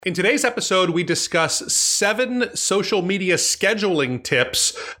In today's episode, we discuss 7 social media scheduling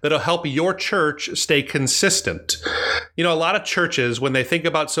tips that'll help your church stay consistent. You know, a lot of churches, when they think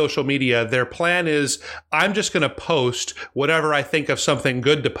about social media, their plan is, I'm just going to post whenever I think of something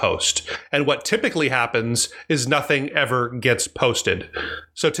good to post. And what typically happens is nothing ever gets posted.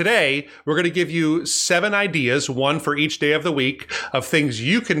 So today, we're going to give you 7 ideas, one for each day of the week, of things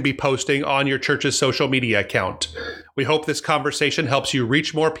you can be posting on your church's social media account. We hope this conversation helps you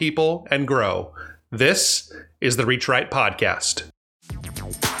reach more people and grow. This is the Reach Right Podcast.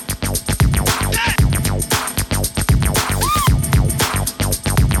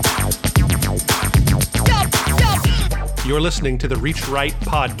 You're listening to the Reach Right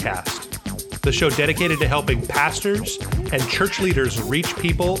Podcast, the show dedicated to helping pastors and church leaders reach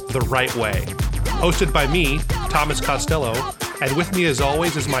people the right way. Hosted by me, Thomas Costello, and with me as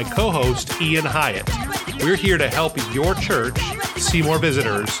always is my co-host, Ian Hyatt. We're here to help your church see more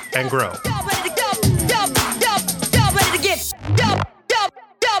visitors and grow.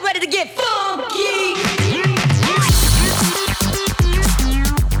 Ready to get funky.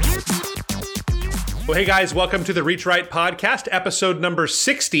 Well, hey guys, welcome to the Reach Right Podcast, episode number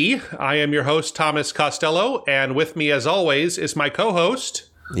 60. I am your host, Thomas Costello, and with me as always is my co-host,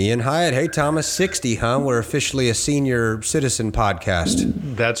 Ian Hyatt. Hey, Thomas, 60, huh? We're officially a senior citizen podcast.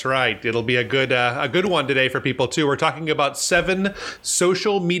 That's right. It'll be a good one today for people too. We're talking about 7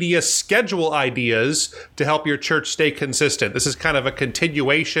 social media schedule ideas to help your church stay consistent. This is kind of a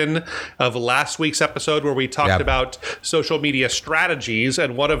continuation of last week's episode where we talked about social media strategies,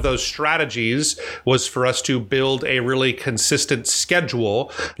 and one of those strategies was for us to build a really consistent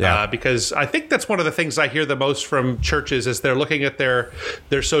schedule. Because I think that's one of the things I hear the most from churches as they're looking at their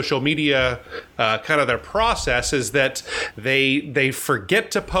social media, kind of their process, is that they forget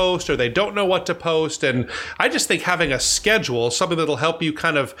to post or they don't know what to post. And I just think having a schedule, something that'll help you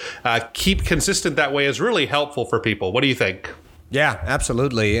kind of keep consistent that way, is really helpful for people. What do you think? Yeah,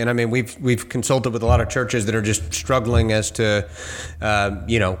 absolutely. And I mean, we've consulted with a lot of churches that are just struggling as to,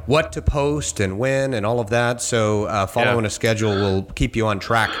 what to post and when and all of that. So following a schedule will keep you on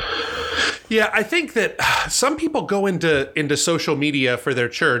track. Yeah, I think that some people go into social media for their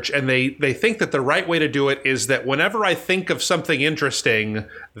church and they think that the right way to do it is that whenever I think of something interesting,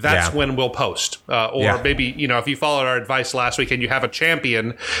 that's when we'll post. Maybe, if you followed our advice last week and you have a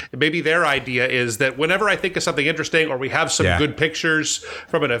champion, maybe their idea is that whenever I think of something interesting, or we have some good pictures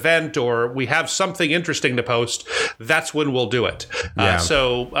from an event, or we have something interesting to post, that's when we'll do it.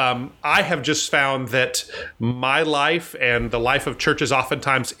 So I have just found that my life and the life of churches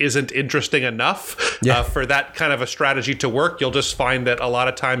oftentimes isn't interesting enough for that kind of a strategy to work. You'll just find that a lot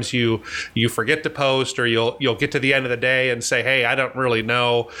of times you forget to post, or you'll get to the end of the day and say, hey, I don't really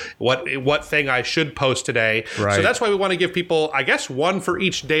know what thing I should post today. Right. So that's why we want to give people, I guess, one for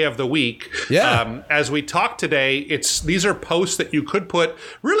each day of the week. As we talk today, these are posts that you could put,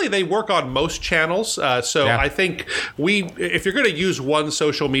 really they work on most channels. I think if you're going to use one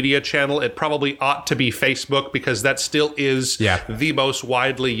social media channel, it probably ought to be Facebook, because that still is the most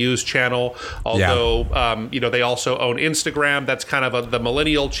widely used channel. Although, they also own Instagram. That's kind of the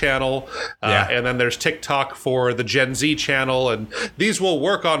millennial channel. And then there's TikTok for the Gen Z channel. And these will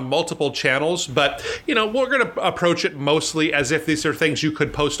work on multiple channels. But, we're going to approach it mostly as if these are things you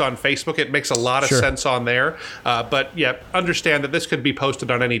could post on Facebook. It makes a lot of sense on there. But understand that this could be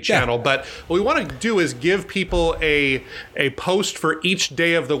posted on any channel. But what we want to do is give people a post for each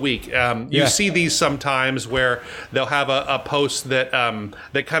day of the week. You see these sometimes where they'll have a post that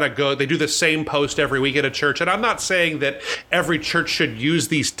kind of they do the same post every week at a church. And I'm not saying that every church should use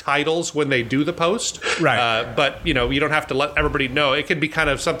these titles when they do the post. Right. But, you don't have to let everybody know. It can be kind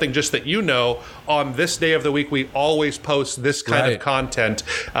of something just that on this day of the week, we always post this kind of content.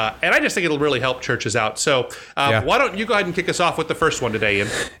 And I just think it'll really help churches out. So why don't you go ahead and kick us off with the first one today, Ian?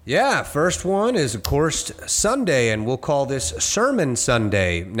 Yeah, first one is, of course, Sunday, and we'll call this Sermon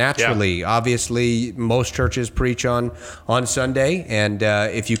Sunday. Naturally, obviously, most churches preach on Sunday, and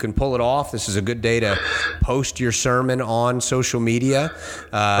if you can pull it off, this is a good day to post your sermon on social media.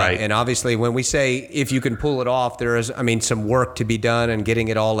 And obviously, when we say if you can pull it off, there is, some work to be done and getting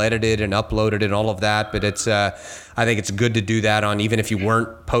it all edited and uploaded and all of that. But it's, I think it's good to do that on, even if you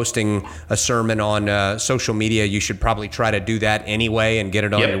weren't posting a sermon on social media, you should probably try to do that anyway and get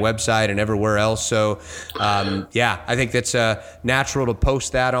it on your website and everywhere else. So, I think that's natural to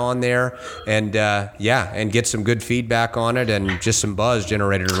post that on there and get some good feedback on it and just some buzz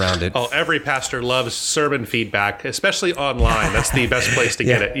generated around it. Oh, every pastor loves sermon feedback, especially online. That's the best place to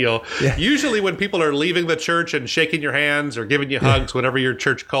get it. Usually when people are leaving the church and shaking your hands or giving you hugs, whatever your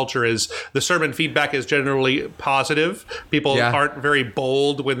church culture is, the sermon feedback is generally positive positive. People aren't very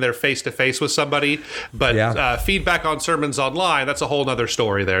bold when they're face to face with somebody, but feedback on sermons online, that's a whole nother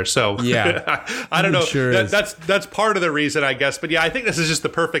story there. So I don't know. Sure that's part of the reason, I guess. But I think this is just the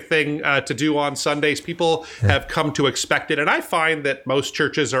perfect thing to do on Sundays. People have come to expect it. And I find that most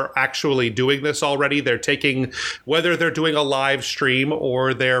churches are actually doing this already. They're taking, whether they're doing a live stream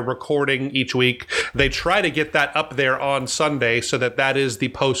or they're recording each week, they try to get that up there on Sunday so that is the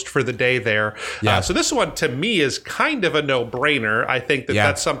post for the day there. So this one to me is kind of a no-brainer. I think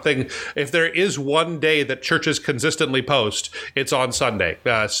that's something, if there is one day that churches consistently post, it's on Sunday.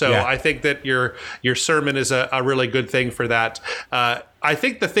 I think that your sermon is a really good thing for that. I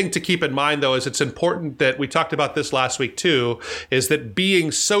think the thing to keep in mind, though, is it's important that we talked about this last week, too, is that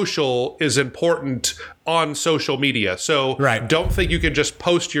being social is important on social media. So don't think you can just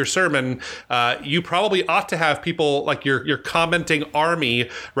post your sermon. You probably ought to have people like your commenting army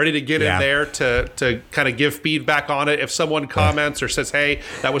ready to get in there to kind of give feedback on it. If someone comments or says, hey,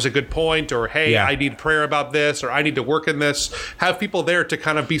 that was a good point, or hey, I need prayer about this, or I need to work in this, have people there to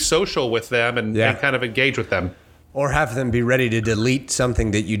kind of be social with them and kind of engage with them. Or have them be ready to delete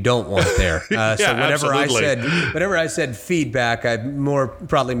something that you don't want there. So whenever I said feedback, I more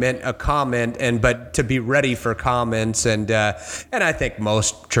probably meant a comment, but to be ready for comments, and I think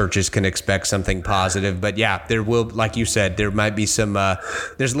most churches can expect something positive. But there will, like you said, there might be some.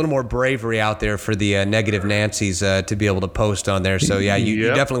 There's a little more bravery out there for the negative Nancys to be able to post on there. So you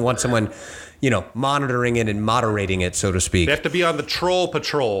definitely want someone, monitoring it and moderating it, so to speak. They have to be on the troll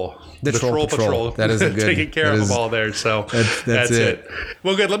patrol. The troll patrol. That is a good. Taking care of them all there. So that's it.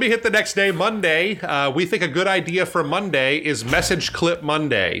 Well, good. Let me hit the next day, Monday. We think a good idea for Monday is Message Clip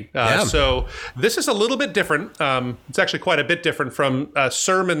Monday. So this is a little bit different. It's actually quite a bit different from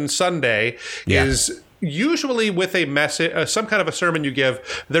Sermon Sunday. Is usually with a message, some kind of a sermon you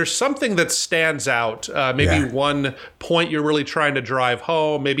give, there's something that stands out. Maybe one point you're really trying to drive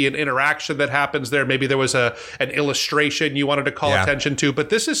home, maybe an interaction that happens there. Maybe there was an illustration you wanted to call attention to. But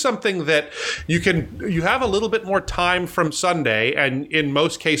this is something that you have a little bit more time from Sunday. And in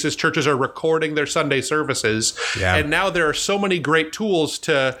most cases, churches are recording their Sunday services. And now there are so many great tools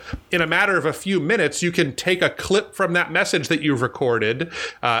to, in a matter of a few minutes, you can take a clip from that message that you've recorded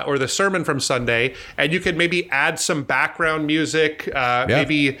or the sermon from Sunday, and you can maybe add some background music,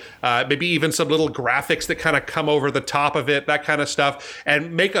 maybe even some little graphics that kind of come over the top of it, that kind of stuff,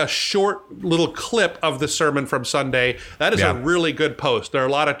 and make a short little clip of the sermon from Sunday. That is a really good post. There are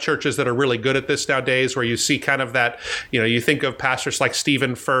a lot of churches that are really good at this nowadays, where you see kind of that, you think of pastors like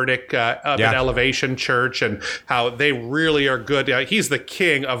Stephen Furtick of an Elevation Church, and how they really are good. He's the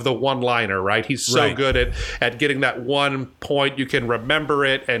king of the one-liner, right? He's so good at getting that one point. You can remember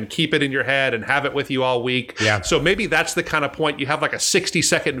it and keep it in your head and have it with you all week. So maybe that's the kind of point. You have like a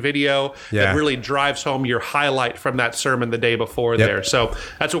 60-second video that really drives home your highlight from that sermon the day before there. So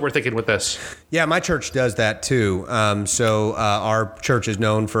that's what we're thinking with this. Yeah, my church does that too. Our church is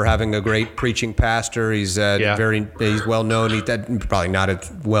known for having a great preaching pastor. He's he's well known. He's probably not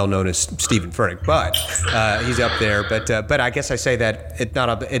as well known as Stephen Furtick, but he's up there. But I guess I say that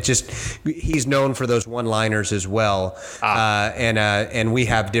he's known for those one-liners as well. And we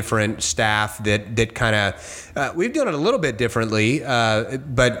have different staff that kind of, we've done it a little bit differently,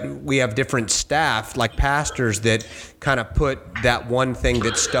 but we have different staff, like pastors, that kind of put that one thing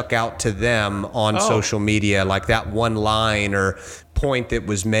that stuck out to them on social media, like that one line or point that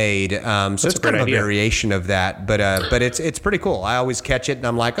was made. So it's kind of a variation of that, but it's pretty cool. I always catch it and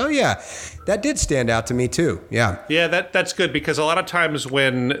I'm like, oh yeah, that did stand out to me too. Yeah, that's good, because a lot of times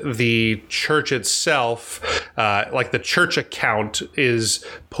when the church itself, like the church account, is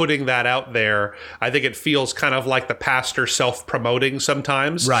putting that out there, I think it feels kind of like the pastor self-promoting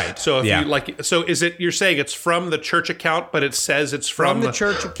sometimes. Right. So is it, you're saying it's from the church account, but it says it's from the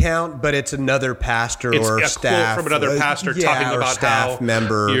church account, but it's another pastor or staff, quote from another pastor talking about staff how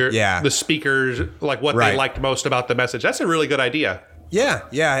member, the speakers, like what they liked most about the message. That's a really good idea. Yeah,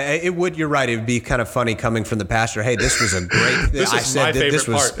 it would. You're right. It would be kind of funny coming from the pastor. Hey, this was a great. This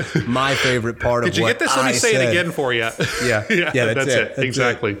was my favorite part. Did you get this? Let me say it again for you. Yeah, that's it.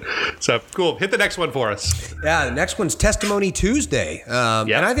 Exactly. So cool. Hit the next one for us. Yeah, the next one's Testimony Tuesday,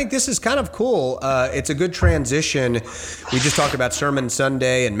 and I think this is kind of cool. It's a good transition. We just talked about Sermon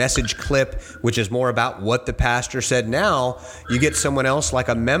Sunday and Message Clip, which is more about what the pastor said. Now you get someone else like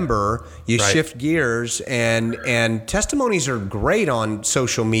a member. You shift gears, and testimonies are great on on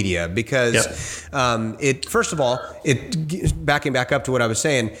social media because it, first of all, backing back up to what I was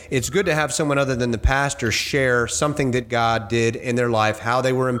saying, it's good to have someone other than the pastor share something that God did in their life, how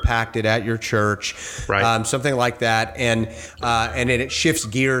they were impacted at your church, something like that, and it shifts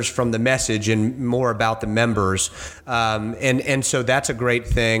gears from the message and more about the members, and so that's a great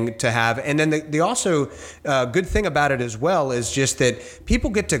thing to have. And then the also good thing about it as well is just that people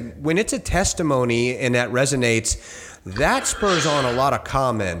get to, when it's a testimony and that resonates, that spurs on a lot of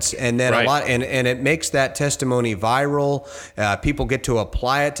comments, and then a lot, and it makes that testimony viral. People get to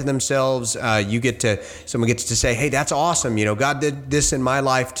apply it to themselves. Someone gets to say, "Hey, that's awesome! You know, God did this in my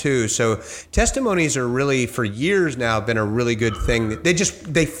life too." So testimonies are really, for years now, been a really good thing.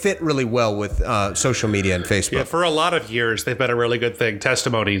 They fit really well with social media and Facebook. Yeah, for a lot of years, they've been a really good thing.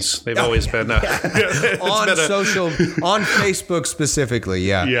 Testimonies, they've always been on Facebook specifically.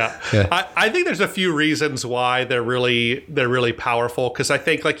 Yeah. I think there's a few reasons why they're really powerful, because I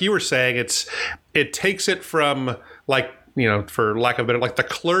think, like you were saying, it takes it from, like, you know, for lack of a better, like the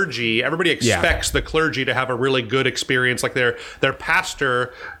clergy, everybody expects the clergy to have a really good experience. Like their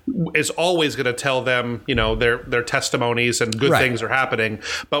pastor is always going to tell them, you know, their testimonies and good things are happening.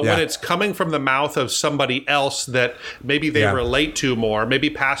 But when it's coming from the mouth of somebody else that maybe they relate to more, maybe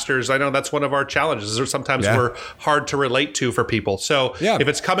pastors, I know that's one of our challenges, or sometimes we're hard to relate to for people. So if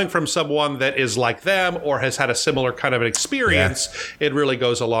it's coming from someone that is like them or has had a similar kind of an experience, it really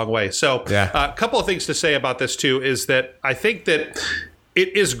goes a long way. So a couple of things to say about this too is that I think that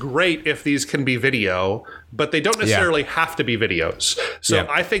it is great if these can be video, but they don't necessarily have to be videos. So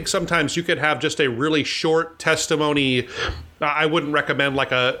I think sometimes you could have just a really short testimony. I wouldn't recommend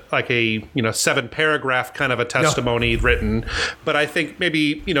like a 7-paragraph kind of a testimony written, but I think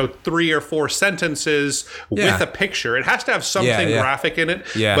maybe 3 or 4 sentences with a picture. It has to have something graphic in it,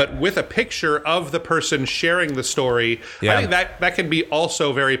 but with a picture of the person sharing the story. I think that can be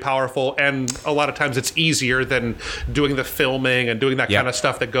also very powerful, and a lot of times it's easier than doing the filming and doing that kind of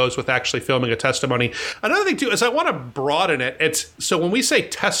stuff that goes with actually filming a testimony. Another thing too is I want to broaden it. So when we say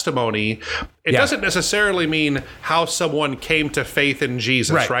testimony, it doesn't necessarily mean how someone came to faith in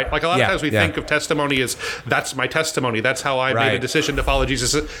Jesus, right? Like a lot of times we think of testimony as, that's my testimony. That's how I made a decision to follow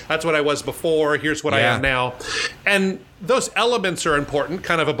Jesus. That's what I was before. Here's what I am now. And those elements are important,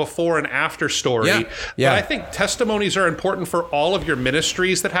 kind of a before and after story. But I think testimonies are important for all of your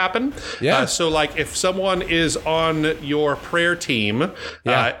ministries that happen. So like if someone is on your prayer team,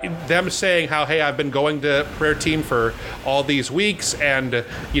 them saying how, hey, I've been going to prayer team for all these weeks, and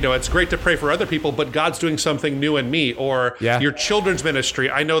it's great to pray for other people, but God's doing something new in me. Or your children's ministry.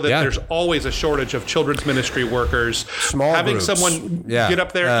 I know that there's always a shortage of children's ministry workers. Small having groups. Someone get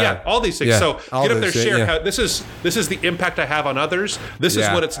up there, all these things. So get up there, share how this is the impact I have on others. This is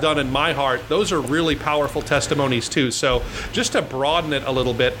what it's done in my heart. Those are really powerful testimonies too. So just to broaden it a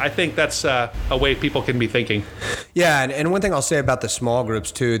little bit, I think that's a way people can be thinking. Yeah, and one thing I'll say about the small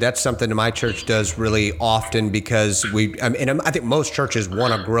groups too, that's something that my church does really often, because I think most churches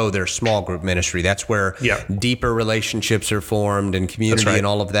want to grow their small group ministry. That's where deeper relationships are formed and community and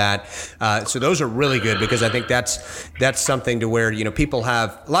all of that. So those are really good, because I think that's something to where people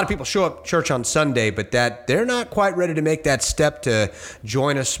have, a lot of people show up church on Sunday, but that they're not quite ready to make that step to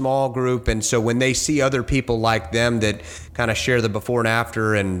join a small group. And so when they see other people like them that kind of share the before and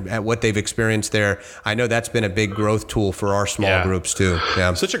after and what they've experienced there, I know that's been a big growth tool for our small groups too.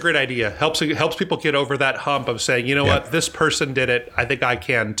 Such a great idea. Helps people get over that hump of saying, what, this person did it, I think I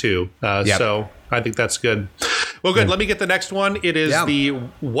can too. So I think that's good. Well, good. Let me get the next one. It is the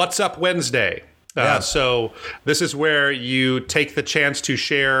What's Up Wednesday. So this is where you take the chance to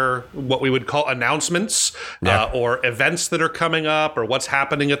share what we would call announcements or events that are coming up or what's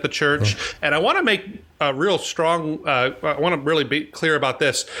happening at the church. And I want to make a real strong, I want to really be clear about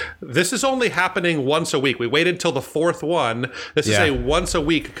this. This is only happening once a week. We waited till the 4th one. This is a once a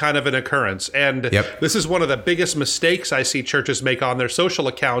week kind of an occurrence. And this is one of the biggest mistakes I see churches make on their social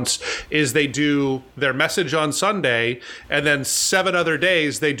accounts is they do their message on Sunday and then 7 other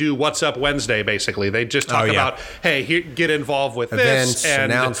days they do What's Up Wednesday, basically. They just talk about, hey, here, get involved with events, this.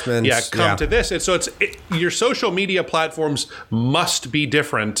 And announcements. Come to this. And so your social media platforms must be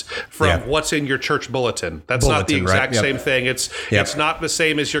different from what's in your church bulletin. That's not the exact same thing. It's not the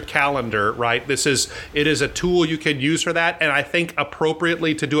same as your calendar, right? It is a tool you can use for that. And I think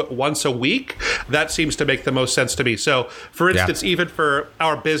appropriately to do it once a week, that seems to make the most sense to me. So for instance, even for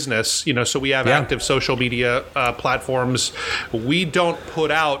our business, so we have active social media platforms. We don't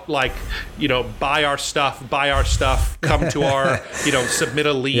put out like, buy our stuff, come to our, submit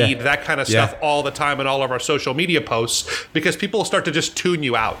a lead, that kind of stuff all the time in all of our social media posts, because people start to just tune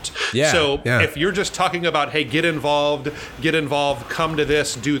you out. So if you're just talking about, hey, get involved, come to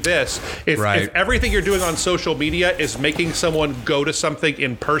this, do this. If everything you're doing on social media is making someone go to something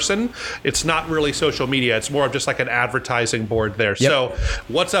in person, it's not really social media. It's more of just like an advertising board there. Yep. So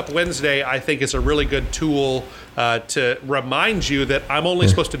What's Up Wednesday, I think, is a really good tool to remind you that I'm only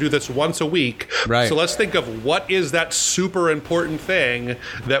supposed to do this once a week. Right. So let's think of what is that super important thing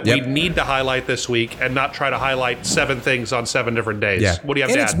that we need to highlight this week, and not try to highlight 7 things on 7 different days. Yeah. What do you have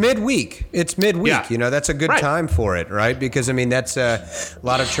and to it's add? midweek. It's midweek. Yeah. You know, that's a good time for it, right? Because I mean, that's a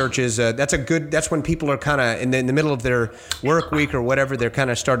lot of churches. That's when people are kind of in the middle of their work week or whatever. They're kind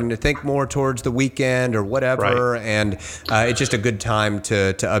of starting to think more towards the weekend or whatever, and it's just a good time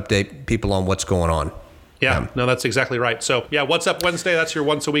to update people on what's going on. Yeah, no, that's exactly right. So, What's Up Wednesday? That's your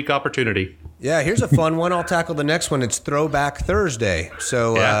once a week opportunity. Yeah, here's a fun one. I'll tackle the next one. It's Throwback Thursday.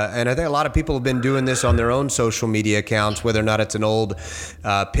 So, and I think a lot of people have been doing this on their own social media accounts, whether or not it's an old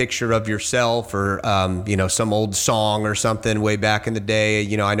picture of yourself or, some old song or something way back in the day.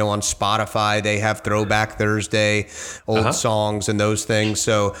 You know, I know on Spotify they have Throwback Thursday, old songs and those things.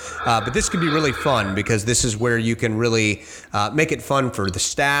 So, but this could be really fun because this is where you can really make it fun for the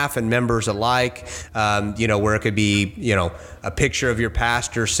staff and members alike. Where it could be, a picture of your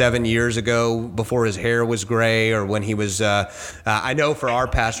pastor 7 years ago before his hair was gray, or when he was, I know for our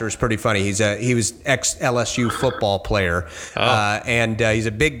pastor, it's pretty funny. He was ex-LSU football player, and he's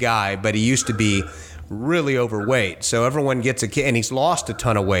a big guy, but he used to be really overweight. So everyone gets and he's lost a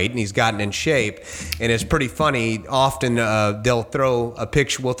ton of weight and he's gotten in shape. And it's pretty funny. Often they'll throw a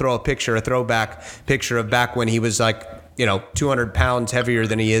picture, a throwback picture of back when he was like, 200 pounds heavier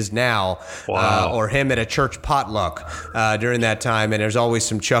than he is now, or him at a church potluck during that time. And there's always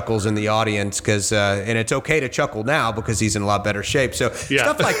some chuckles in the audience because, and it's okay to chuckle now because he's in a lot better shape. So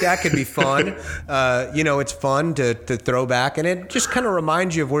stuff like that could be fun. It's fun to throw back, and it just kind of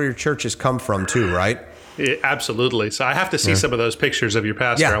reminds you of where your church has come from too, right? Yeah, absolutely. So I have to see some of those pictures of your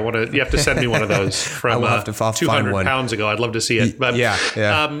pastor. Yeah. You have to send me one of those from 200 pounds ago. I'd love to see it. But,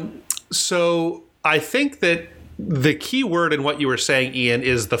 so I think that the key word in what you were saying, Ian,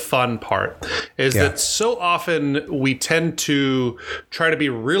 is the fun part. That so often we tend to try to be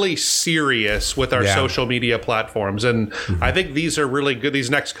really serious with our social media platforms. And I think these are really good. These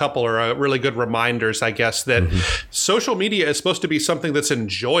next couple are really good reminders, I guess, that social media is supposed to be something that's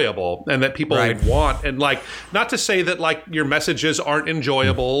enjoyable and that people want. And not to say that your messages aren't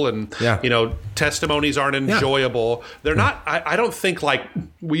enjoyable and, testimonies aren't enjoyable. They're not, I don't think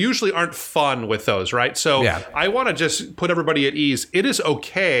we usually aren't fun with those, right? So I want to just put everybody at ease. It is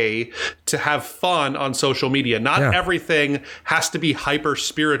okay to have fun on social media. Not everything has to be hyper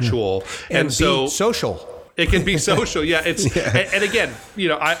spiritual. And so social. It can be social. And again,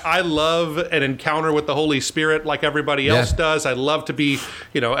 I love an encounter with the Holy Spirit like everybody else does. I love to be,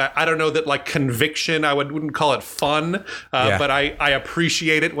 I don't know that conviction, I wouldn't call it fun, but I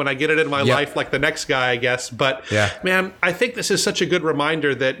appreciate it when I get it in my life like the next guy, I guess. But man, I think this is such a good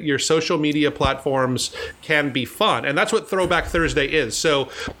reminder that your social media platforms can be fun. And that's what Throwback Thursday is. So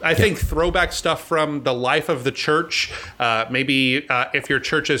I think throwback stuff from the life of the church, maybe if your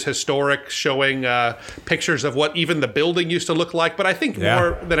church is historic, showing pictures of what even the building used to look like. But I think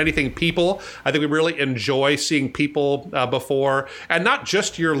more than anything, people. I think we really enjoy seeing people before, and not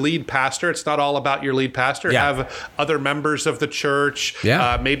just your lead pastor. It's not all about your lead pastor. Have other members of the church.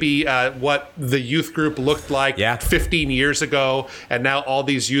 Maybe what the youth group looked like 15 years ago, and now all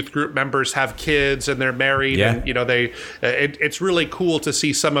these youth group members have kids and they're married, and it's really cool to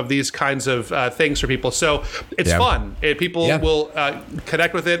see some of these kinds of things for people. So it's fun. People will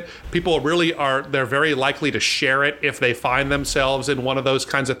connect with it. People really they're very likely to share it if they find themselves in one of those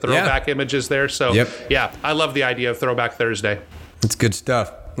kinds of throwback images there. So I love the idea of Throwback Thursday. It's good stuff.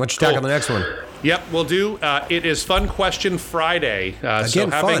 Why don't you tackle the next one? Yep, we'll do. It is Fun Question Friday.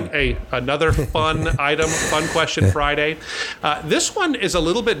 Again, having another fun item, Fun Question Friday. This one is a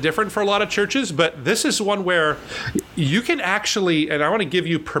little bit different for a lot of churches, but this is one where you can actually, and I want to give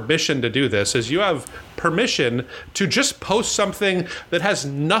you permission to do this, is you have permission to just post something that has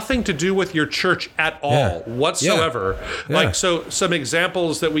nothing to do with your church at all whatsoever. So some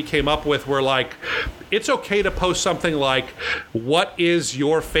examples that we came up with were it's okay to post something like, what is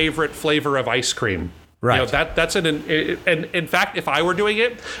your favorite flavor of ice cream? Right. That's and in fact, if I were doing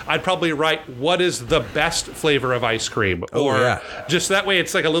it, I'd probably write, what is the best flavor of ice cream? Just that way,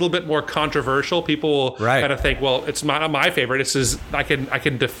 it's a little bit more controversial. People will kind of think, well, it's my favorite. This is, I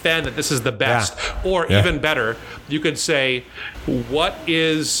can defend that this is the best. Or even better, you could say, what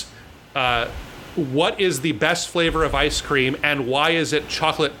is the best flavor of ice cream and why is it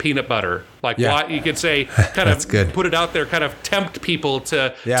chocolate peanut butter? Like, why you could say, kind of put it out there, kind of tempt people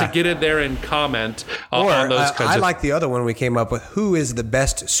to get in there and comment on those kinds I like the other one we came up with, who is the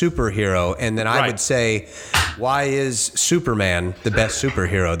best superhero? And then I would say, why is Superman the best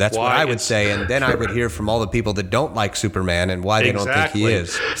superhero? That's what I would say. And then I would hear from all the people that don't like Superman and why they don't think he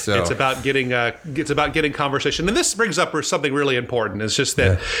is. So it's about getting conversation. And this brings up something really important. It's just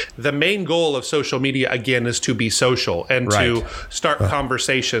that the main goal of social media, again, is to be social and to start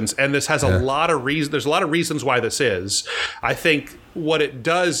conversations. And this has a lot of reasons. There's a lot of reasons why this is. I think what it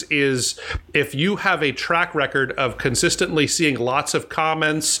does is, if you have a track record of consistently seeing lots of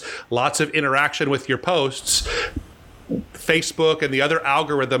comments, lots of interaction with your posts, Facebook and the other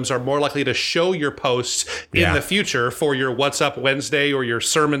algorithms are more likely to show your posts in the future for your What's Up Wednesday or your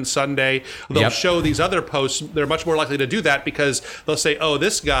Sermon Sunday. They'll show these other posts. They're much more likely to do that because they'll say, oh,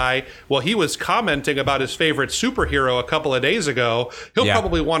 this guy, well, he was commenting about his favorite superhero a couple of days ago. He'll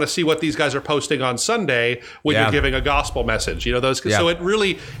probably want to see what these guys are posting on Sunday when you're giving a gospel message. You know, those. So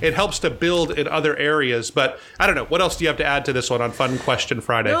it helps to build in other areas. But I don't know. What else do you have to add to this one on Fun Question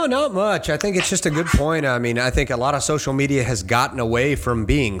Friday? No, not much. I think it's just a good point. I mean, I think a lot of social media has gotten away from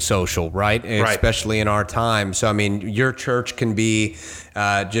being social, right? Especially in our time. So, I mean, your church can be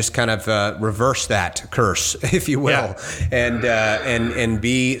just kind of reverse that curse, if you will, and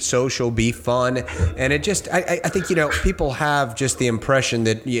be social, be fun. And it just, I think, people have just the impression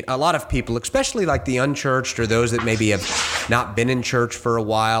that a lot of people, especially like the unchurched or those that maybe have not been in church for a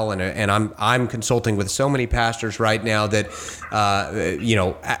while, and I'm consulting with so many pastors right now that,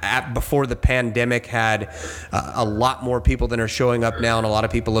 before the pandemic had a lot more people than are showing up now, and a lot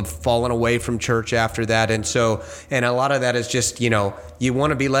of people have fallen away from church after that. And a lot of that is just, you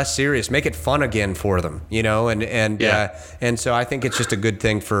want to be less serious, make it fun again for them, and so I think it's just a good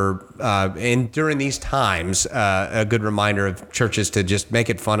thing for, and during these times, a good reminder of churches to just make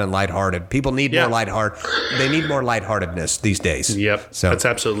it fun and lighthearted. People need more they need more lightheartedness these days. Yep. So that's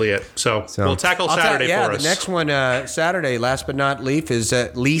absolutely it. So we'll tackle Saturday for us. The next one, Saturday, last but not least,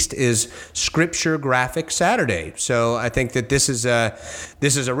 is Scripture Graphic Saturday. So I think that this is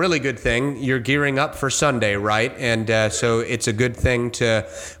a really good thing. You're gearing up for Sunday, right? And so it's a good thing to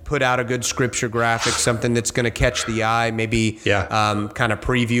put out a good scripture graphic, something that's going to catch the eye, maybe kind of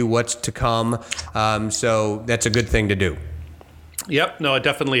preview what's to come. So that's a good thing to do. Yep, no, it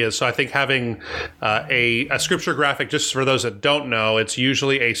definitely is. So I think having a scripture graphic, just for those that don't know, it's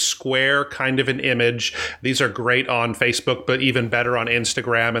usually a square kind of an image. These are great on Facebook, but even better on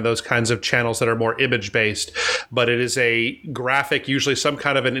Instagram and those kinds of channels that are more image-based. But it is a graphic, usually some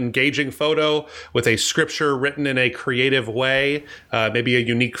kind of an engaging photo with a scripture written in a creative way, maybe a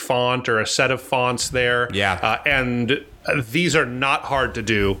unique font or a set of fonts there. And these are not hard to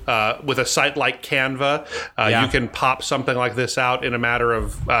do. With a site like Canva, you can pop something like this out in a matter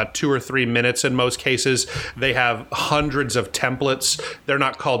of 2 or 3 minutes in most cases. They have hundreds of templates. They're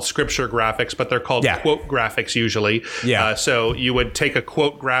not called scripture graphics, but they're called quote graphics usually. So you would take a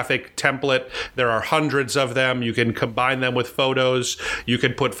quote graphic template. There are hundreds of them. You can combine them with photos. You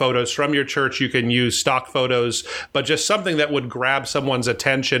can put photos from your church. You can use stock photos, but just something that would grab someone's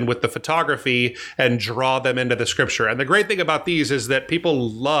attention with the photography and draw them into the scripture. And the great thing about these is that people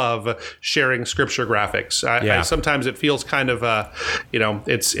love sharing scripture graphics. I sometimes it feels kind of,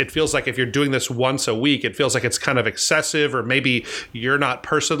 it feels like if you're doing this once a week, it feels like it's kind of excessive, or maybe you're not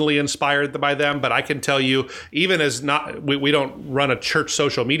personally inspired by them. But I can tell you, even as we don't run a church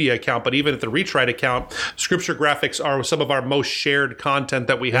social media account, but even at the Reach Right account, scripture graphics are some of our most shared content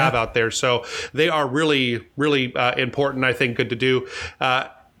that we have out there. So they are really, really important, I think, good to do.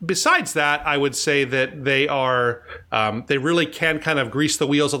 Besides that, I would say that they really can kind of grease the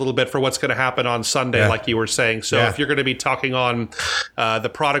wheels a little bit for what's going to happen on Sunday, like you were saying. So if you're going to be talking on the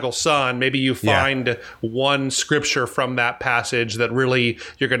prodigal son, maybe you find one scripture from that passage that really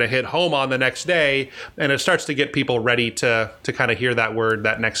you're going to hit home on the next day, and it starts to get people ready to kind of hear that word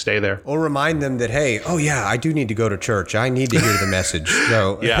that next day there. Or remind them that, hey, I do need to go to church. I need to hear the message.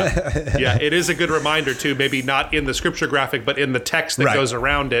 So it is a good reminder too, maybe not in the scripture graphic, but in the text that goes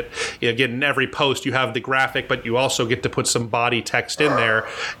around it. Again, in every post you have the graphic, but you also get to put some body text in there.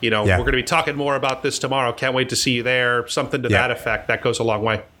 We're going to be talking more about this tomorrow. Can't wait to see you there. Something to that effect. That goes a long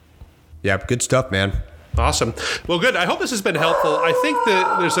way. Yeah, good stuff, man. Awesome. Well, good. I hope this has been helpful. I think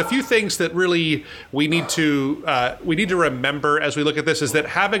that there's a few things that really we need to remember as we look at this, is that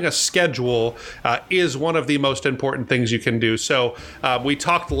having a schedule is one of the most important things you can do. So we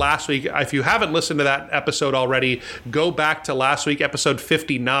talked last week. If you haven't listened to that episode already, go back to last week, episode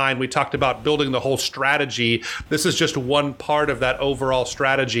 59. We talked about building the whole strategy. This is just one part of that overall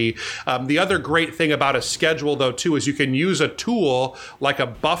strategy. The other great thing about a schedule, though, too, is you can use a tool like a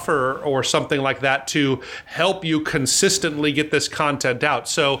Buffer or something like that to help you consistently get this content out.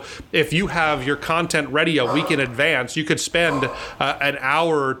 So if you have your content ready a week in advance, you could spend an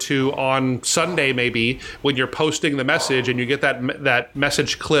hour or two on Sunday maybe when you're posting the message and you get that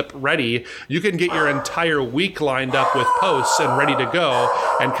message clip ready. You can get your entire week lined up with posts and ready to go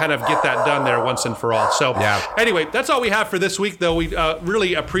and kind of get that done there once and for all. So anyway, that's all we have for this week, though. We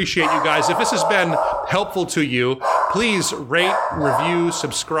really appreciate you guys. If this has been helpful to you, please rate, review,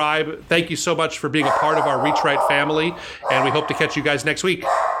 subscribe. Thank you so much for being a part of our Reach Right family, and we hope to catch you guys next week.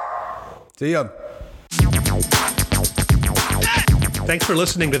 See ya. Thanks for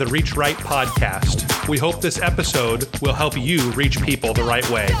listening to the Reach Right podcast. We hope this episode will help you reach people the right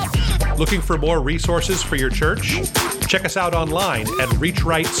way. Looking for more resources for your church? Check us out online at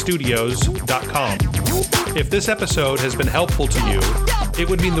reachrightstudios.com. If this episode has been helpful to you, it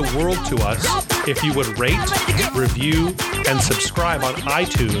would mean the world to us if you would rate, review, and subscribe on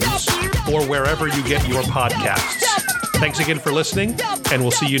iTunes or wherever you get your podcasts. Thanks again for listening, and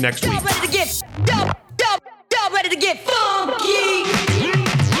we'll see you next week. Ready to get funky.